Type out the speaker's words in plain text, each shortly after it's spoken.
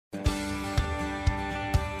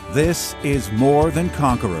This is More Than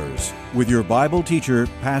Conquerors with your Bible teacher,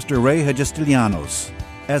 Pastor Ray Hagestilianos.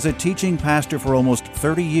 As a teaching pastor for almost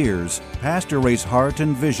 30 years, Pastor Ray's heart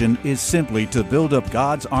and vision is simply to build up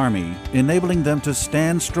God's army, enabling them to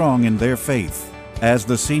stand strong in their faith. As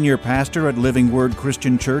the senior pastor at Living Word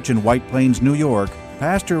Christian Church in White Plains, New York,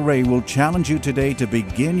 Pastor Ray will challenge you today to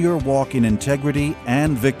begin your walk in integrity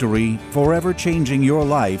and victory, forever changing your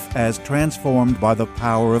life as transformed by the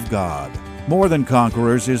power of God. More Than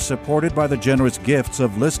Conquerors is supported by the generous gifts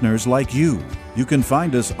of listeners like you. You can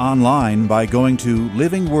find us online by going to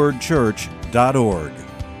livingwordchurch.org.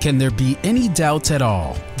 Can there be any doubt at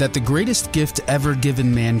all that the greatest gift ever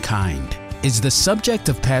given mankind is the subject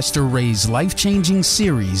of Pastor Ray's life-changing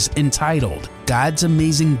series entitled God's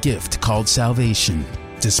Amazing Gift Called Salvation?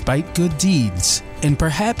 Despite good deeds and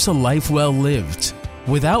perhaps a life well lived,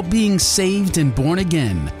 without being saved and born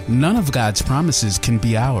again, none of God's promises can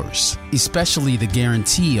be ours, especially the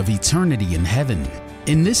guarantee of eternity in heaven.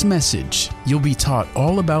 In this message, you'll be taught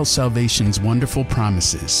all about salvation's wonderful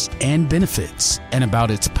promises and benefits, and about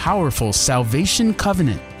its powerful salvation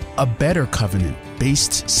covenant, a better covenant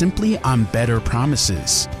based simply on better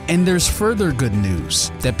promises. And there's further good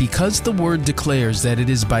news that because the Word declares that it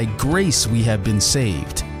is by grace we have been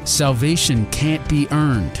saved, salvation can't be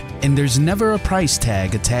earned, and there's never a price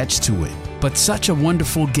tag attached to it. But such a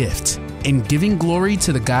wonderful gift, and giving glory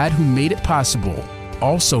to the God who made it possible,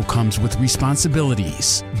 also comes with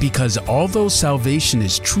responsibilities, because although salvation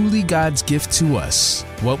is truly God's gift to us,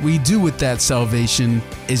 what we do with that salvation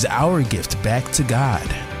is our gift back to God.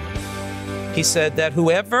 He said that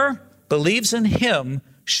whoever believes in Him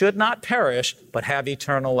should not perish, but have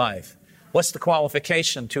eternal life. What's the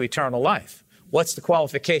qualification to eternal life? What's the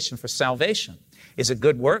qualification for salvation? Is it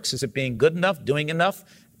good works? Is it being good enough, doing enough,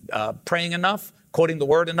 praying enough, quoting the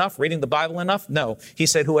Word enough, reading the Bible enough? No. He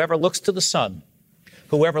said, whoever looks to the Son,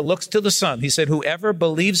 whoever looks to the Son, he said, whoever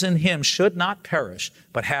believes in Him should not perish,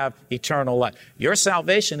 but have eternal life. Your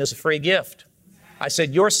salvation is a free gift. I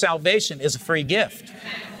said, your salvation is a free gift.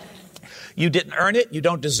 You didn't earn it. You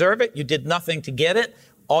don't deserve it. You did nothing to get it.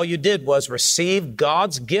 All you did was receive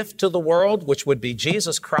God's gift to the world, which would be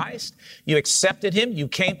Jesus Christ. You accepted Him. You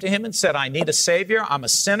came to Him and said, I need a Savior. I'm a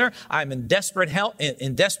sinner. I'm in desperate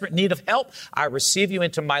need of help. I receive you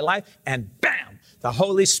into my life. And bam! The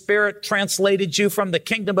Holy Spirit translated you from the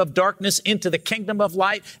kingdom of darkness into the kingdom of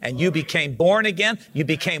light, and you became born again. You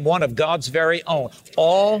became one of God's very own,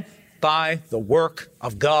 all by the work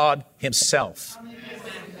of God Himself.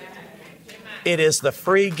 It is the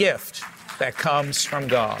free gift that comes from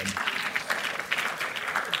God.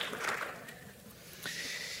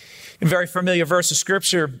 A very familiar verse of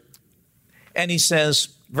Scripture, and he says,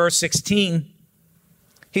 verse 16,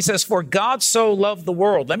 he says, for God so loved the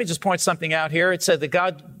world. Let me just point something out here. It said that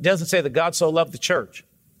God doesn't say that God so loved the church.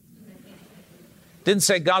 Didn't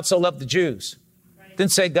say God so loved the Jews.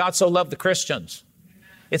 Didn't say God so loved the Christians.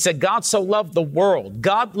 It said God so loved the world.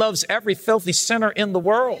 God loves every filthy sinner in the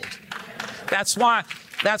world. That's why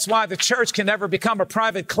the church can never become a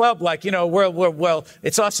private club like, well,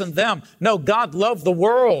 it's us and them. No, God loved the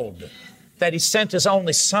world that He sent His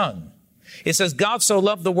only Son. It says, God so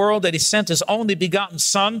loved the world that He sent His only begotten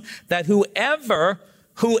Son, that whoever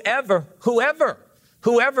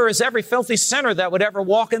is every filthy sinner that would ever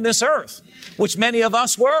walk in this earth, which many of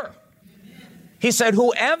us were. He said,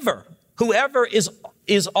 whoever is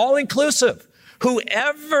all inclusive.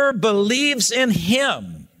 Whoever believes in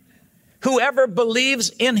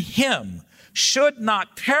Him should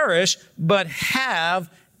not perish, but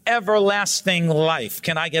have everlasting life.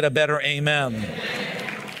 Can I get a better amen?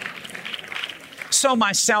 So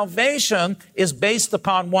my salvation is based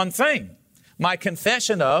upon one thing: my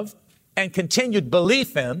confession of and continued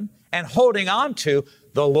belief in and holding on to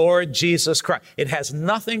the Lord Jesus Christ. It has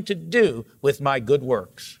nothing to do with my good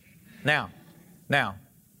works. Now,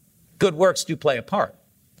 good works do play a part.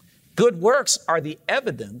 Good works are the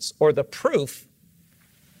evidence or the proof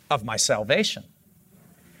of my salvation.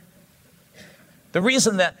 The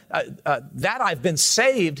reason that I've been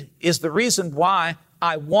saved is the reason why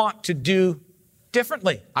I want to do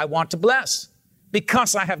differently. I want to bless.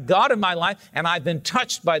 Because I have God in my life and I've been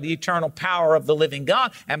touched by the eternal power of the living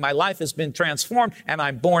God and my life has been transformed and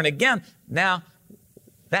I'm born again. Now,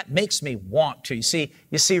 that makes me want to. You see,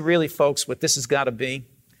 really, folks, what this has got to be?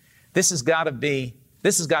 This has got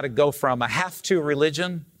to go from a have-to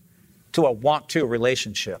religion to a want-to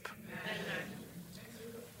relationship.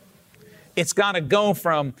 It's got to go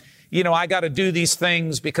from, I got to do these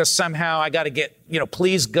things because somehow I got to get,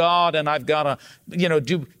 please God, and I've got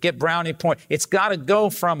to, get brownie point. It's got to go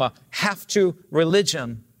from a have-to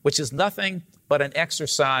religion, which is nothing but an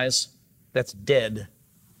exercise that's dead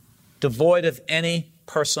devoid of any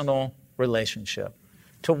personal relationship,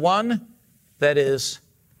 to one that is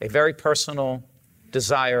a very personal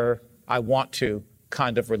desire, I want to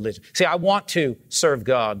kind of religion. See, I want to serve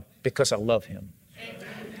God because I love Him.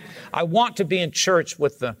 I want to be in church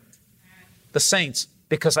with the saints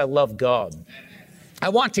because I love God. I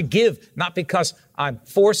want to give, not because I'm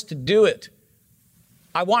forced to do it.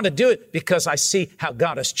 I want to do it because I see how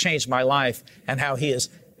God has changed my life and how He has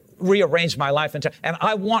rearranged my life. And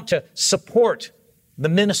I want to support the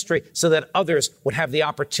ministry so that others would have the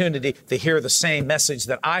opportunity to hear the same message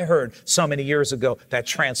that I heard so many years ago that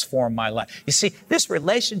transformed my life. You see, this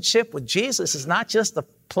relationship with Jesus is not just a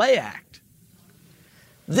play act.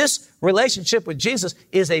 This relationship with Jesus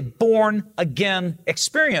is a born-again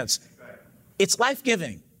experience. It's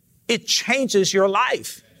life-giving. It changes your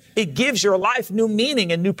life. It gives your life new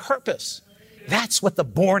meaning and new purpose. That's what the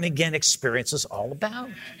born-again experience is all about.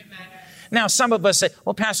 Now, some of us say,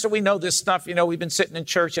 well, Pastor, we know this stuff. We've been sitting in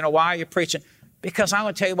church. Why are you preaching? Because I'm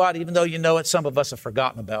going to tell you what, even though you know it, some of us have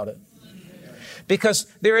forgotten about it. Because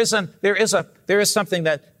there is something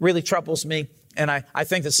that really troubles me. And I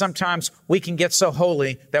think that sometimes we can get so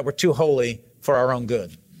holy that we're too holy for our own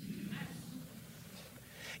good.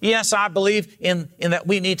 Yes, I believe in that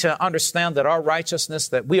we need to understand that our righteousness,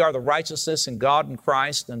 that we are the righteousness in God and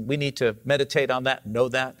Christ, and we need to meditate on that and know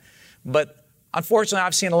that. But unfortunately,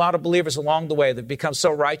 I've seen a lot of believers along the way that become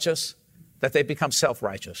so righteous that they become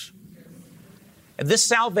self-righteous. And this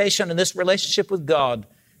salvation and this relationship with God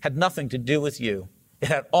had nothing to do with you. It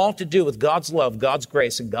had all to do with God's love, God's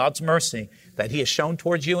grace, and God's mercy that He has shown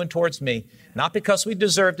towards you and towards me. Not because we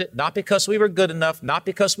deserved it, not because we were good enough, not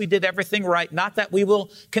because we did everything right, not that we will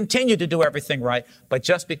continue to do everything right, but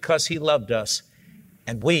just because He loved us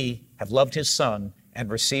and we have loved His Son and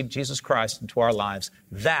received Jesus Christ into our lives.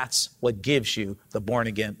 That's what gives you the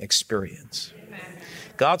born-again experience. Amen.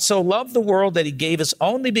 God so loved the world that He gave His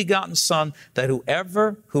only begotten Son, that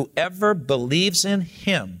whoever believes in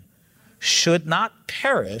Him should not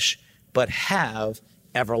perish, but have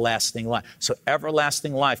everlasting life. So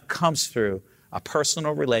everlasting life comes through a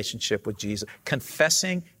personal relationship with Jesus,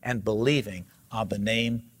 confessing and believing on the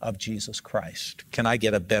name of Jesus Christ. Can I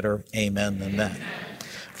get a better amen than that?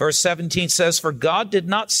 Verse 17 says, for God did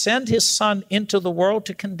not send His Son into the world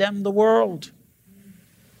to condemn the world.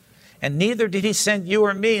 And neither did He send you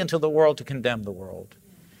or me into the world to condemn the world.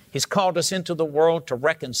 He's called us into the world to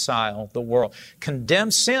reconcile the world.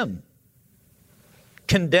 Condemn sin.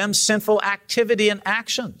 Condemn sinful activity and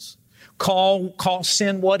actions. Call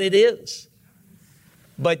sin what it is.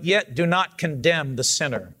 But yet do not condemn the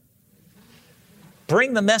sinner.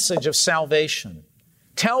 Bring the message of salvation.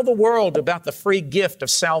 Tell the world about the free gift of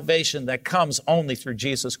salvation that comes only through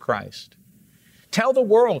Jesus Christ. Tell the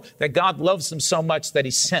world that God loves them so much that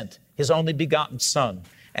He sent His only begotten Son.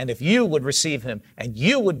 And if you would receive Him and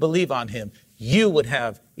you would believe on Him, you would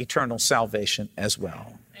have eternal salvation as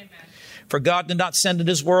well. Amen. For God did not send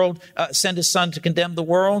His Son to condemn the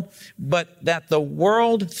world, but that the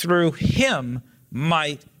world through Him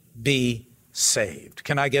might be saved.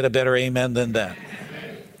 Can I get a better amen than that?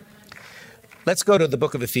 Let's go to the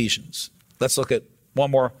book of Ephesians. Let's look at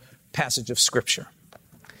one more passage of Scripture.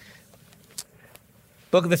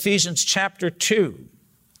 Book of Ephesians chapter 2,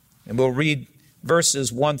 and we'll read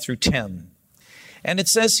verses 1 through 10. And it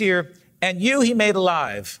says here, and you He made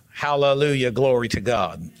alive. Hallelujah, glory to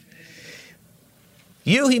God.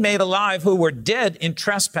 You He made alive who were dead in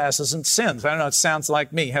trespasses and sins. I don't know, it sounds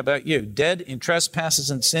like me. How about you? Dead in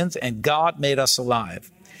trespasses and sins, and God made us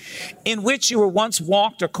alive. In which you were once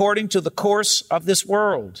walked according to the course of this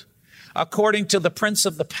world, according to the prince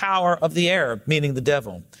of the power of the air, meaning the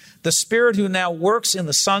devil, the spirit who now works in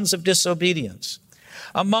the sons of disobedience,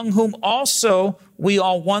 among whom also we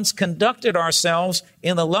all once conducted ourselves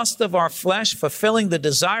in the lust of our flesh, fulfilling the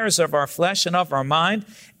desires of our flesh and of our mind,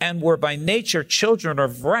 and were by nature children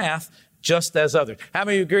of wrath, just as others. How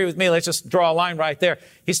many of you agree with me? Let's just draw a line right there.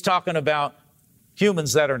 He's talking about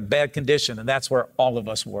humans that are in bad condition, and that's where all of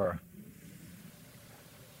us were.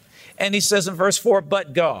 And he says in verse 4,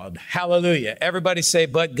 but God. Hallelujah. Everybody say,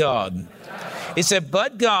 but God. He said,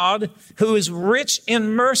 but God, who is rich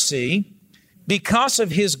in mercy, because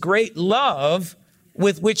of His great love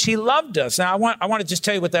with which He loved us. Now, I want to just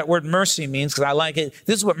tell you what that word mercy means, because I like it.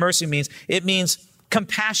 This is what mercy means. It means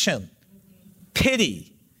compassion,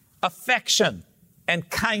 pity, affection, and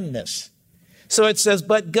kindness. So it says,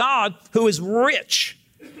 but God, who is rich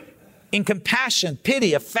in compassion,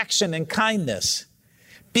 pity, affection, and kindness,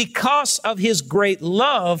 because of His great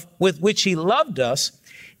love with which He loved us,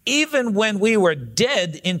 even when we were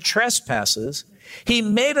dead in trespasses, He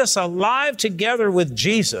made us alive together with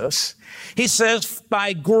Jesus. He says,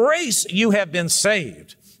 by grace you have been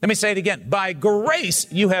saved. Let me say it again. By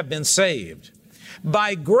grace you have been saved.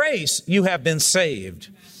 By grace you have been saved.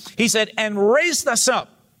 He said, and raised us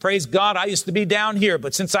up. Praise God, I used to be down here,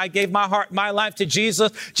 but since I gave my heart, my life to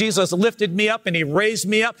Jesus, Jesus lifted me up and He raised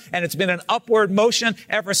me up, and it's been an upward motion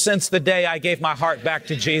ever since the day I gave my heart back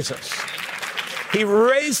to Jesus. He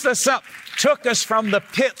raised us up, took us from the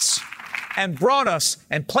pits, and brought us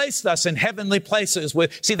and placed us in heavenly places.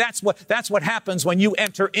 See, that's what happens when you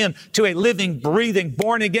enter into a living, breathing,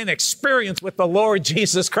 born-again experience with the Lord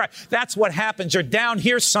Jesus Christ. That's what happens. You're down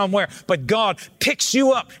here somewhere, but God picks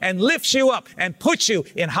you up and lifts you up and puts you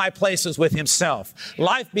in high places with Himself.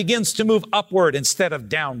 Life begins to move upward instead of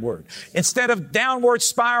downward. Instead of downward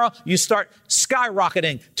spiral, you start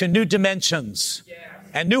skyrocketing to new dimensions.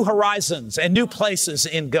 And new horizons and new places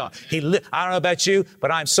in God. I don't know about you,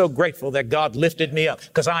 but I'm so grateful that God lifted me up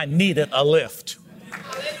because I needed a lift.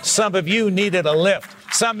 Some of you needed a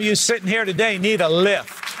lift. Some of you sitting here today need a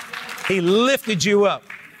lift. He lifted you up.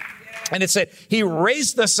 And it said, He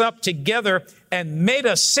raised us up together and made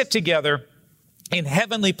us sit together in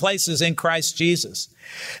heavenly places in Christ Jesus,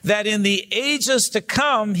 that in the ages to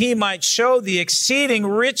come He might show the exceeding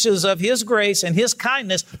riches of His grace and His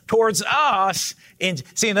kindness towards us.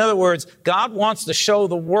 See, in other words, God wants to show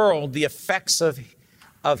the world the effects of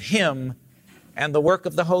Him and the work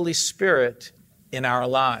of the Holy Spirit in our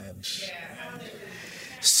lives.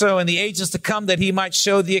 So in the ages to come, that He might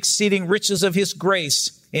show the exceeding riches of His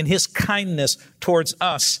grace in His kindness towards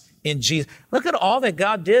us in Jesus. Look at all that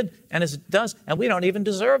God did and does, and we don't even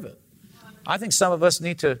deserve it. I think some of us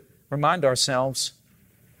need to remind ourselves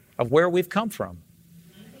of where we've come from.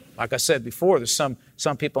 Like I said before, there's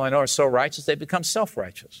some people I know are so righteous, they become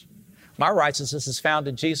self-righteous. My righteousness is found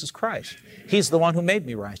in Jesus Christ. He's the one who made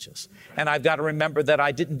me righteous. And I've got to remember that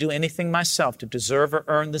I didn't do anything myself to deserve or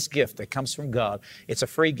earn this gift that comes from God. It's a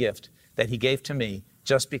free gift that He gave to me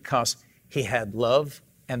just because He had love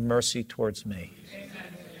and mercy towards me.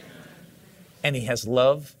 And He has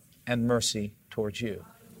love and mercy towards you.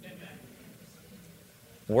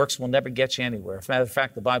 Works will never get you anywhere. As a matter of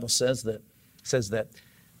fact, the Bible says that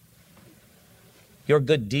your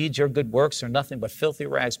good deeds, your good works are nothing but filthy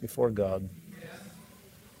rags before God.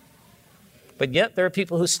 But yet there are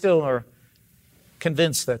people who still are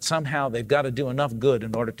convinced that somehow they've got to do enough good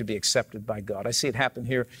in order to be accepted by God. I see it happen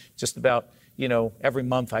here just about, every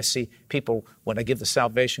month I see people, when I give the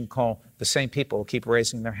salvation call, the same people will keep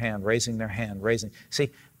raising their hand.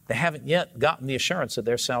 See, they haven't yet gotten the assurance of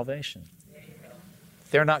their salvation.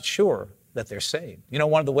 They're not sure that they're saved.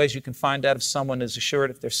 One of the ways you can find out if someone is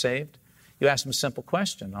assured if they're saved, you ask them a simple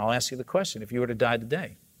question. I'll ask you the question. If you were to die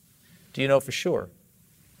today, do you know for sure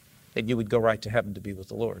that you would go right to heaven to be with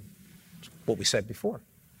the Lord? That's what we said before.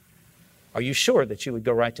 Are you sure that you would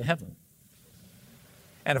go right to heaven?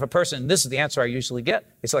 And if a person, this is the answer I usually get,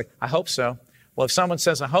 it's like, I hope so. Well, if someone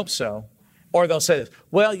says, I hope so, or they'll say this,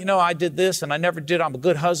 well, I did this and I never did. I'm a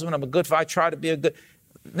good husband. I try to be a good...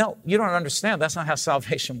 No, you don't understand. That's not how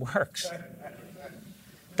salvation works.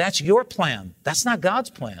 That's your plan. That's not God's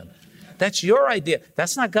plan. That's your idea.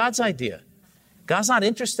 That's not God's idea. God's not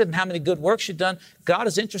interested in how many good works you've done. God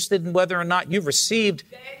is interested in whether or not you've received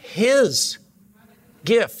His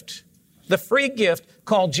gift, the free gift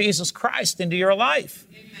called Jesus Christ into your life.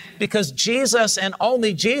 Because Jesus and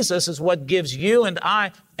only Jesus is what gives you and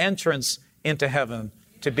I entrance into heaven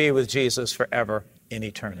to be with Jesus forever in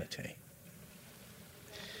eternity.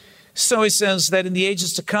 So He says that in the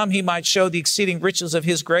ages to come, He might show the exceeding riches of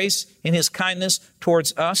His grace in His kindness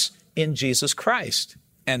towards us in Jesus Christ.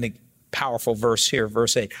 And a powerful verse here,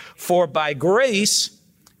 verse 8. For by grace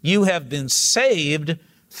you have been saved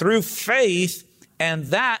through faith, and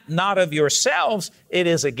that not of yourselves, it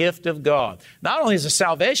is a gift of God. Not only is the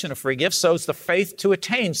salvation a free gift, so is the faith to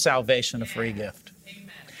attain salvation a free gift.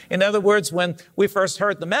 In other words, when we first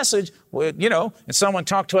heard the message, and someone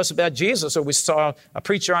talked to us about Jesus, or we saw a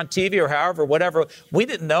preacher on TV or however, whatever, we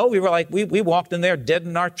didn't know. We were like, we walked in there dead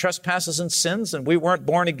in our trespasses and sins, and we weren't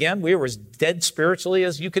born again. We were as dead spiritually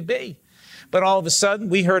as you could be. But all of a sudden,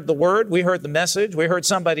 we heard the word, we heard the message, we heard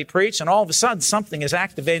somebody preach, and all of a sudden, something is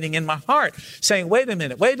activating in my heart, saying, wait a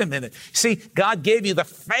minute. See, God gave you the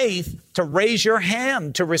faith to raise your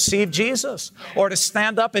hand to receive Jesus, or to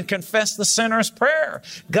stand up and confess the sinner's prayer.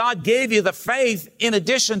 God gave you the faith in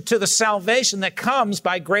addition to the salvation that comes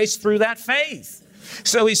by grace through that faith.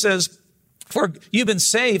 So He says, for you've been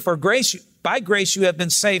saved for grace. By grace you have been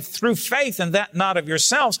saved through faith, and that not of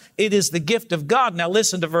yourselves. It is the gift of God. Now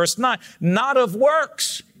listen to verse 9. Not of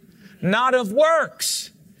works. Not of works.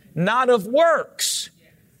 Not of works.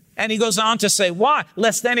 And he goes on to say, why?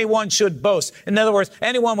 Lest anyone should boast. In other words,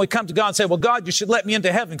 anyone would come to God and say, well, God, you should let me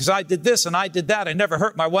into heaven because I did this and I did that. I never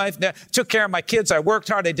hurt my wife, took care of my kids. I worked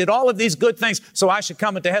hard. I did all of these good things, so I should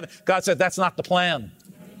come into heaven. God said, that's not the plan.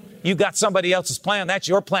 You got somebody else's plan. That's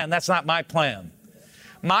your plan. That's not my plan.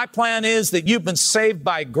 My plan is that you've been saved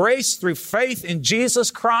by grace through faith in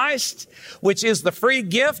Jesus Christ, which is the free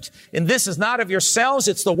gift. And this is not of yourselves.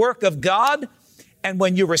 It's the work of God. And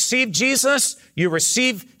when you receive Jesus, you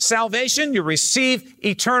receive salvation, you receive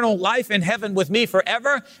eternal life in heaven with me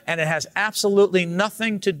forever, and it has absolutely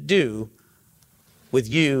nothing to do with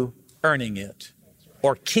you earning it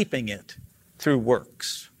or keeping it through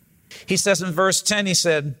works. He says in verse 10, he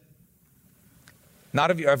said,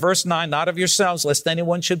 verse 9, not of yourselves, lest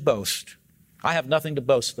anyone should boast. I have nothing to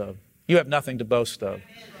boast of. You have nothing to boast of.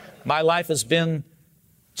 My life has been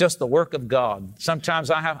just the work of God. Sometimes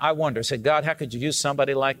I wonder, I say, God, how could you use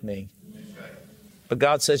somebody like me? But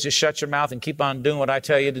God says, just shut your mouth and keep on doing what I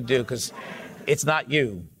tell you to do, because it's not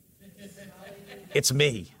you. It's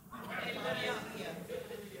me.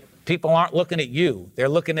 People aren't looking at you. They're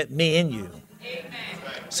looking at me in you.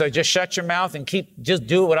 So just shut your mouth and just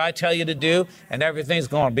do what I tell you to do, and everything's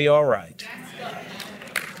going to be all right.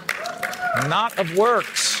 Not of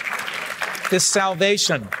works. This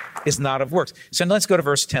salvation is not of works. So let's go to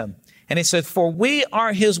verse 10. And he said, for we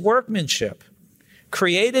are his workmanship,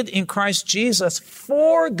 created in Christ Jesus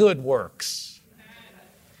for good works.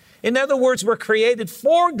 In other words, we're created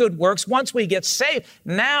for good works once we get saved.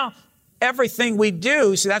 Now, everything we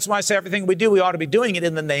do, see, that's why I say everything we do, we ought to be doing it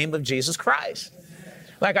in the name of Jesus Christ.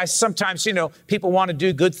 Like sometimes, people want to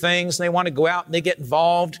do good things and they want to go out and they get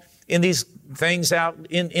involved in these things out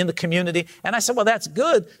in the community. And I said, well, that's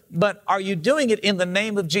good, but are you doing it in the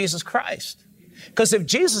name of Jesus Christ? Because if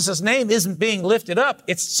Jesus' name isn't being lifted up,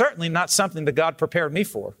 it's certainly not something that God prepared me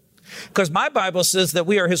for. Because my Bible says that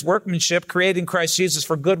we are his workmanship, created in Christ Jesus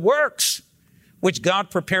for good works, which God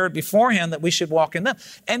prepared beforehand that we should walk in them.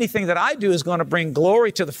 Anything that I do is going to bring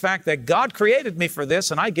glory to the fact that God created me for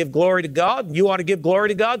this, and I give glory to God, and you ought to give glory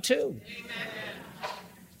to God too. Amen.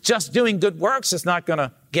 Just doing good works is not going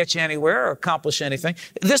to get you anywhere or accomplish anything.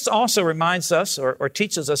 This also reminds us or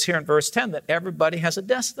teaches us here in verse 10 that everybody has a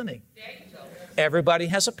destiny. Everybody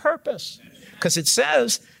has a purpose. Because it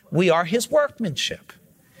says we are his workmanship,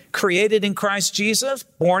 created in Christ Jesus,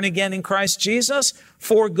 born again in Christ Jesus,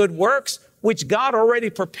 for good works, which God already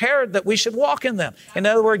prepared that we should walk in them. In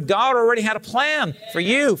other words, God already had a plan for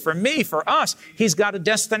you, for me, for us. He's got a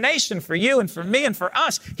destination for you and for me and for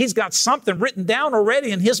us. He's got something written down already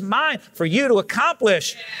in his mind for you to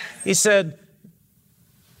accomplish. He said,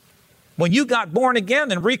 when you got born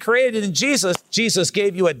again and recreated in Jesus, Jesus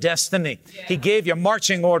gave you a destiny. He gave you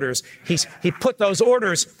marching orders. He put those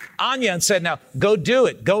orders on you and said, now go do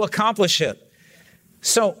it, go accomplish it.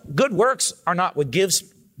 So good works are not what gives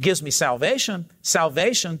me salvation.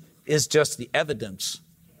 Salvation is just the evidence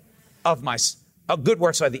of good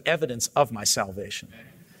works are the evidence of my salvation.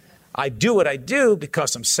 I do what I do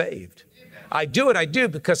because I'm saved. I do what I do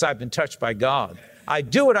because I've been touched by God. I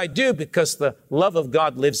do what I do because the love of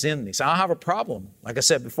God lives in me. So I don't have a problem. Like I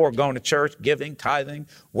said before, going to church, giving, tithing,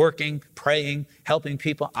 working, praying, helping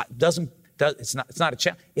people. It's not a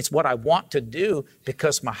challenge. It's what I want to do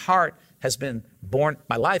because my heart has been born,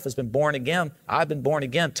 my life has been born again. I've been born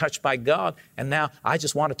again, touched by God. And now I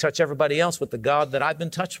just want to touch everybody else with the God that I've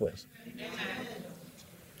been touched with. Amen.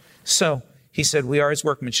 So he said, we are his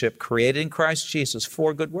workmanship, created in Christ Jesus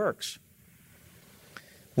for good works,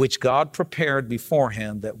 which God prepared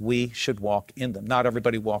beforehand that we should walk in them. Not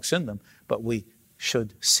everybody walks in them, but we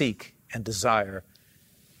should seek and desire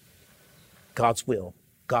God's will,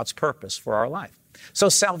 God's purpose for our life. So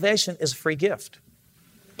salvation is a free gift.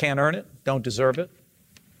 Can't earn it, don't deserve it.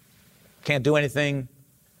 Can't do anything,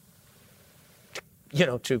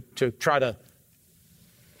 to try to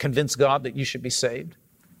convince God that you should be saved.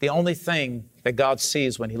 The only thing that God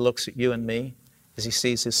sees when he looks at you and me is he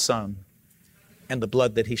sees his Son and the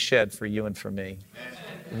blood that he shed for you and for me.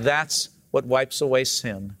 That's what wipes away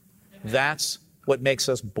sin. That's what makes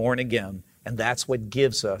us born again. And that's what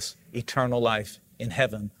gives us eternal life in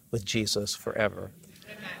heaven with Jesus forever.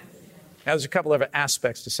 Now, there's a couple of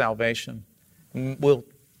aspects to salvation. We'll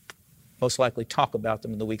most likely talk about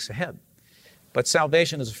them in the weeks ahead. But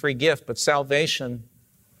salvation is a free gift, but salvation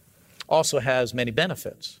also has many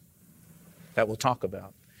benefits that we'll talk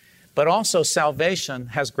about. But also salvation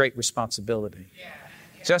has great responsibility.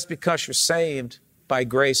 Just because you're saved by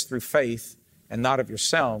grace through faith and not of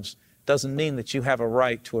yourselves doesn't mean that you have a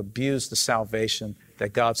right to abuse the salvation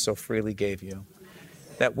that God so freely gave you.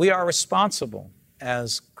 That we are responsible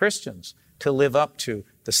as Christians to live up to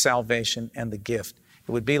the salvation and the gift.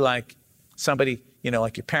 It would be like somebody,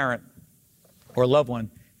 like your parent or a loved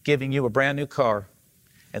one giving you a brand new car,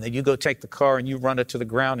 and then you go take the car and you run it to the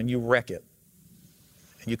ground and you wreck it.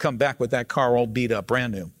 And you come back with that car all beat up,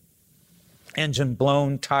 brand new. Engine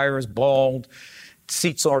blown, tires bald,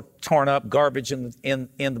 seats are torn up, garbage in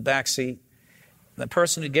the back seat. The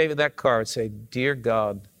person who gave you that car would say, "Dear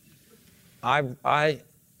God, I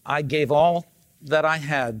gave all that I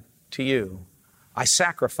had to you. I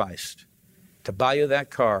sacrificed to buy you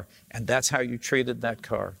that car, and that's how you treated that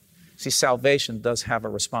car." See, salvation does have a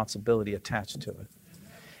responsibility attached to it.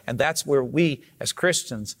 And that's where we, as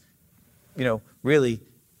Christians, really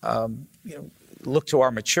look to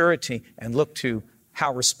our maturity and look to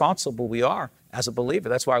how responsible we are as a believer.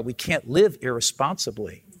 That's why we can't live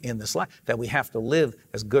irresponsibly in this life, that we have to live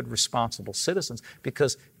as good, responsible citizens,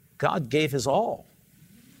 because God gave His all.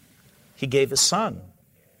 He gave His Son,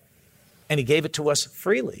 and He gave it to us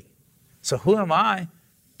freely. So who am I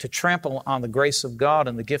to trample on the grace of God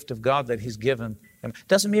and the gift of God that He's given Him?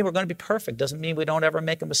 Doesn't mean we're going to be perfect. Doesn't mean we don't ever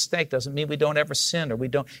make a mistake. Doesn't mean we don't ever sin, or we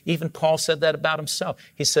don't. Even Paul said that about himself.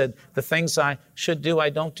 He said, the things I should do, I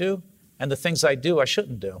don't do, and the things I do, I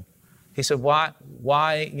shouldn't do. He said, why,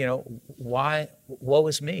 woe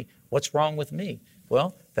is me? What's wrong with me?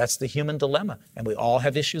 Well, that's the human dilemma, and we all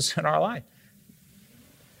have issues in our life.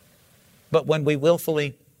 But when we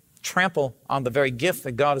willfully trample on the very gift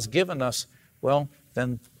that God has given us, well,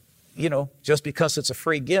 then, just because it's a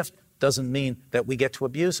free gift doesn't mean that we get to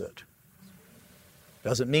abuse it.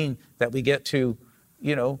 Doesn't mean that we get to,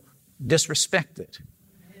 disrespect it.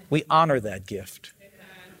 We honor that gift.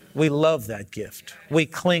 We love that gift. We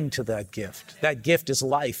cling to that gift. That gift is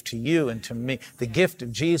life to you and to me. The gift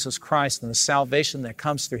of Jesus Christ and the salvation that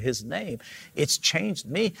comes through His name. It's changed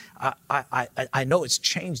me. I know it's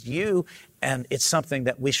changed you, and it's something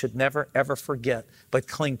that we should never, ever forget, but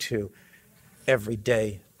cling to every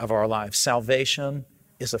day of our lives. Salvation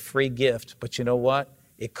is a free gift, but you know what?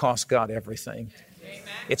 It costs God everything. Amen.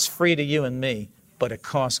 It's free to you and me, but it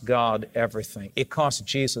costs God everything. It cost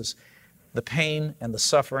Jesus the pain and the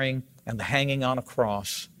suffering and the hanging on a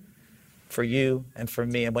cross for you and for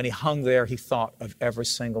me. And when He hung there, He thought of every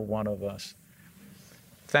single one of us.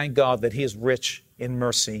 Thank God that He is rich in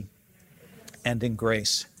mercy and in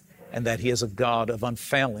grace, and that He is a God of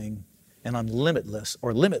unfailing and limitless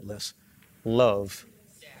love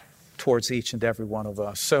towards each and every one of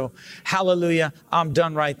us. So, hallelujah, I'm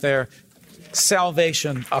done right there.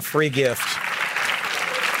 Salvation, a free gift.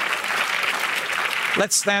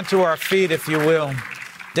 Let's stand to our feet, if you will.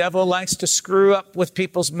 Devil likes to screw up with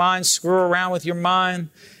people's minds, screw around with your mind,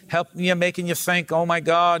 making you think, oh my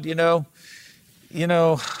God,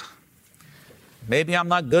 maybe I'm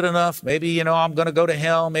not good enough. Maybe, I'm going to go to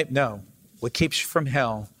hell. No, what keeps you from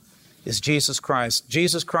hell is Jesus Christ.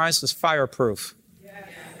 Jesus Christ is fireproof.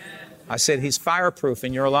 I said He's fireproof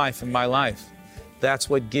in your life and my life. That's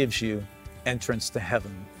what gives you entrance to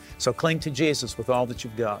heaven. So cling to Jesus with all that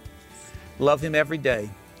you've got. Love Him every day.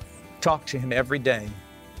 Talk to Him every day.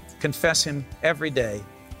 Confess Him every day.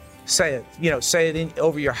 Say it, say it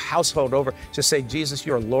over your household, just say, Jesus,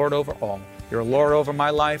 you're Lord over all. You're Lord over my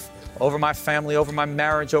life, over my family, over my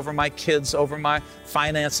marriage, over my kids, over my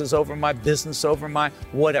finances, over my business, over my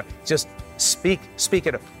whatever. Just speak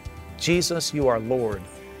it up. Jesus, you are Lord.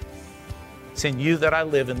 It's in you that I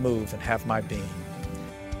live and move and have my being.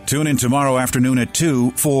 Tune in tomorrow afternoon at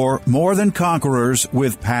 2 for More Than Conquerors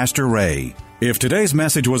with Pastor Ray. If today's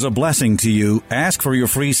message was a blessing to you, ask for your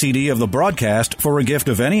free CD of the broadcast for a gift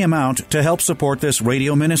of any amount to help support this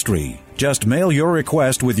radio ministry. Just mail your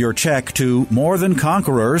request with your check to More Than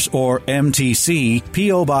Conquerors, or MTC,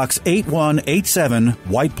 P.O. Box 8187,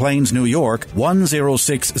 White Plains, New York,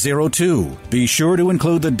 10602. Be sure to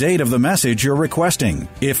include the date of the message you're requesting.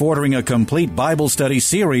 If ordering a complete Bible study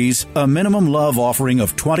series, a minimum love offering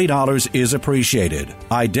of $20 is appreciated.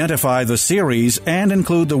 Identify the series and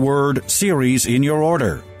include the word series in your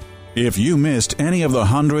order. If you missed any of the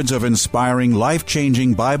hundreds of inspiring,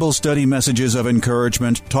 life-changing Bible study messages of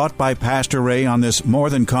encouragement taught by Pastor Ray on this More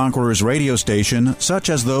Than Conquerors radio station, such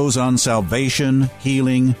as those on salvation,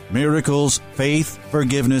 healing, miracles, faith,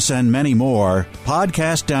 forgiveness, and many more,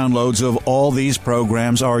 podcast downloads of all these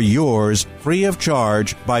programs are yours free of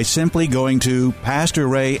charge by simply going to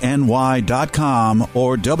PastorRayNY.com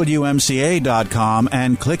or WMCA.com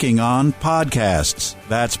and clicking on Podcasts.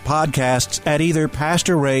 That's podcasts at either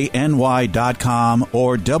PastorRayNY.com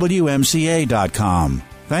or WMCA.com.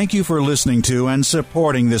 Thank you for listening to and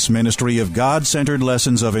supporting this ministry of God-centered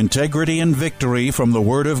lessons of integrity and victory from the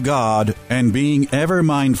Word of God, and being ever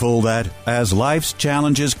mindful that, as life's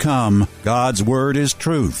challenges come, God's Word is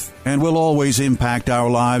truth and will always impact our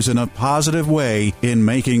lives in a positive way in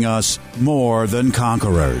making us more than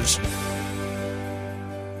conquerors.